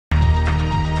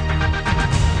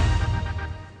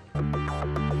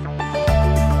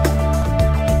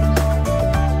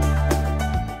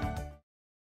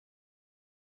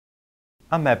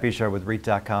I'm Matt Bishar with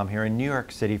REIT.com here in New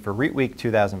York City for REITWeek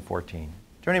 2014.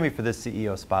 Joining me for this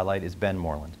CEO Spotlight is Ben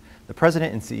Moreland, the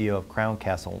President and CEO of Crown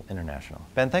Castle International.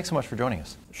 Ben, thanks so much for joining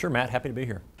us. Sure, Matt. Happy to be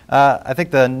here. I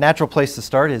think the natural place to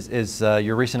start is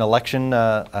your recent election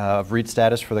of REIT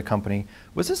status for the company.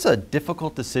 Was this a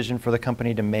difficult decision for the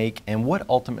company to make, and what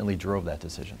ultimately drove that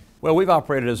decision? Well, we've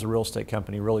operated as a real estate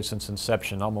company really since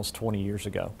inception, almost 20 years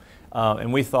ago.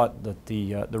 And we thought that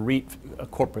the REIT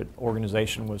corporate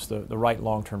organization was the right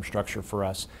long-term structure for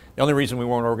us. The only reason we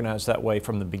weren't organized that way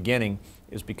from the beginning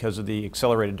is because of the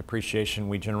accelerated depreciation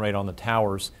we generate on the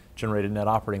towers, generated net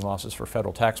operating losses for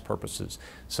federal tax purposes.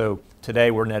 So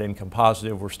today we're net income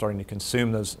positive, we're starting to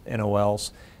consume those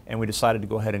NOLs, and we decided to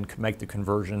go ahead and make the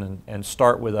conversion and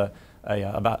start with a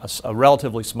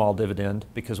relatively small dividend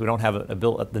because we don't have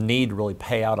the need to really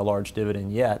pay out a large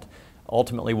dividend yet.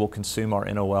 Ultimately, we'll consume our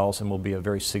NOLs and we'll be a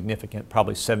very significant,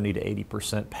 probably 70 to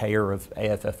 80% payer of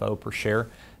AFFO per share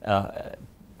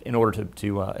in order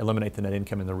to eliminate the net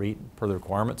income in the REIT per the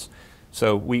requirements.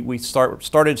 So we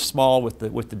started small with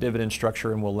the dividend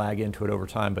structure, and we'll lag into it over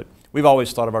time. But we've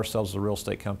always thought of ourselves as a real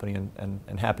estate company,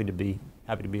 and happy to be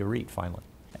a REIT finally.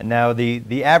 And now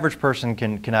the average person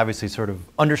can obviously sort of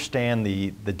understand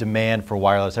the demand for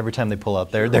wireless every time they pull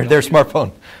out their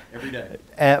smartphone. Every day.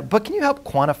 But can you help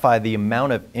quantify the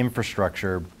amount of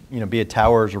infrastructure, be it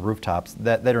towers or rooftops,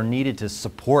 that are needed to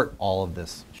support all of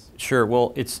this? Sure.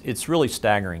 Well, it's really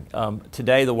staggering.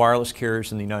 Today, the wireless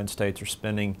carriers in the United States are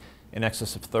spending in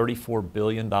excess of $34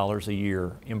 billion a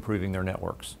year improving their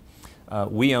networks.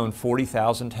 We own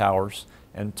 40,000 towers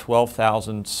and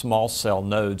 12,000 small cell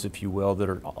nodes, if you will, that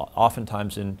are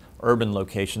oftentimes in urban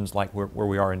locations like where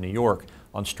we are in New York,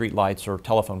 on street lights or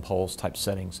telephone poles type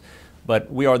settings.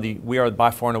 But we are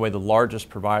by far and away the largest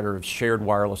provider of shared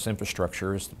wireless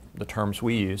infrastructure, is the terms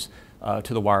we use,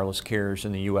 to the wireless carriers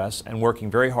in the U.S., and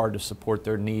working very hard to support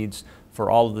their needs for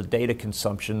all of the data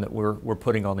consumption that we're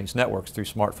putting on these networks through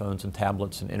smartphones and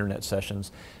tablets and internet sessions.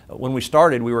 When we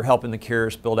started, we were helping the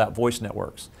carriers build out voice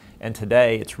networks. And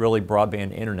today, it's really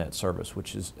broadband internet service,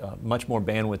 which is much more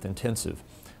bandwidth intensive.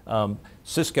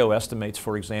 Cisco estimates,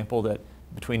 for example, that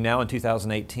between now and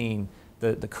 2018,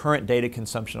 the current data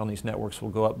consumption on these networks will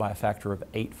go up by a factor of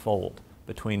 8-fold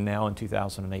between now and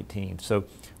 2018. So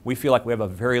we feel like we have a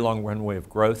very long runway of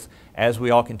growth as we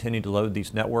all continue to load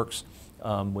these networks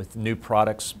with new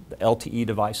products. The LTE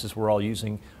devices we're all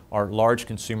using are large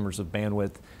consumers of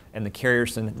bandwidth, and the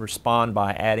carriers then respond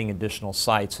by adding additional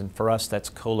sites, and for us that's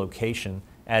co-location,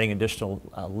 adding additional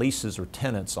leases or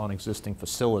tenants on existing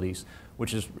facilities,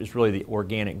 which is really the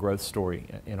organic growth story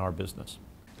in our business.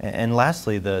 And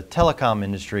lastly, the telecom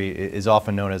industry is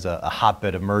often known as a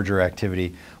hotbed of merger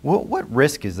activity. What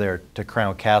risk is there to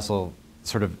Crown Castle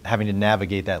sort of having to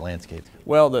navigate that landscape?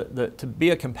 Well, to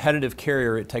be a competitive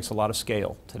carrier, it takes a lot of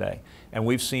scale today. And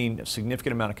we've seen a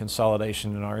significant amount of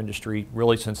consolidation in our industry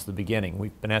really since the beginning.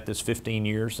 We've been at this 15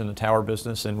 years in the tower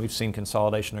business, and we've seen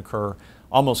consolidation occur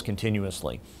almost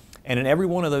continuously. And in every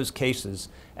one of those cases,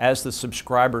 as the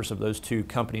subscribers of those two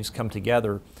companies come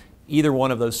together, either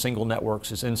one of those single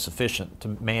networks is insufficient to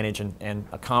manage and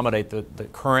accommodate the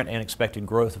current and expected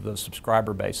growth of those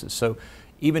subscriber bases. So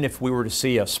even if we were to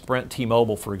see a Sprint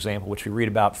T-Mobile, for example, which we read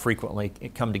about frequently,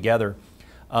 come together,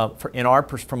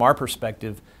 from our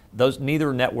perspective,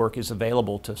 neither network is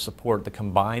available to support the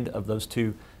combined of those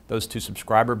two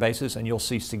subscriber bases, and you'll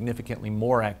see significantly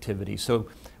more activity. So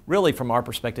really, from our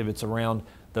perspective, it's around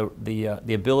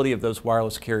the ability of those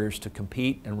wireless carriers to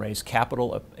compete and raise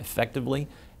capital effectively,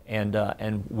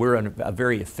 and we're a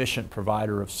very efficient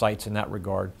provider of sites in that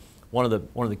regard. One of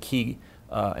the key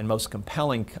and most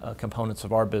compelling components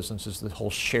of our business is the whole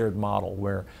shared model,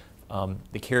 where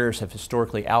the carriers have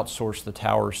historically outsourced the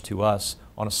towers to us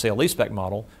on a sale-leaseback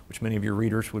model, which many of your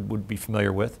readers would be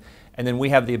familiar with. And then we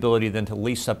have the ability then to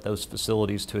lease up those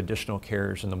facilities to additional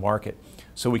carriers in the market.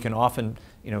 So we can often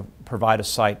provide a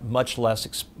site much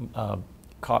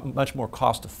more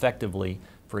cost effectively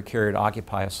for a carrier to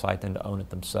occupy a site than to own it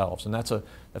themselves. And that's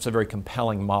a very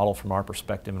compelling model from our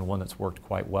perspective, and one that's worked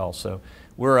quite well. So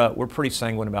we're pretty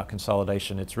sanguine about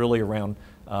consolidation. It's really around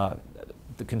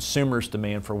the consumer's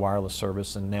demand for wireless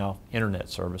service and now internet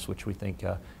service, which we think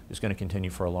is going to continue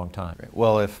for a long time.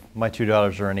 Well, if my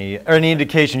 $2 are any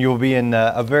indication, you will be in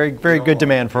a very good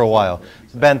demand for a while.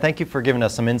 Ben, thank you for giving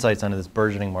us some insights onto this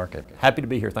burgeoning market. Happy to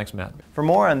be here. Thanks, Matt. For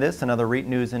more on this and other REIT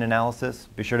news and analysis,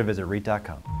 be sure to visit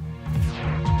REIT.com.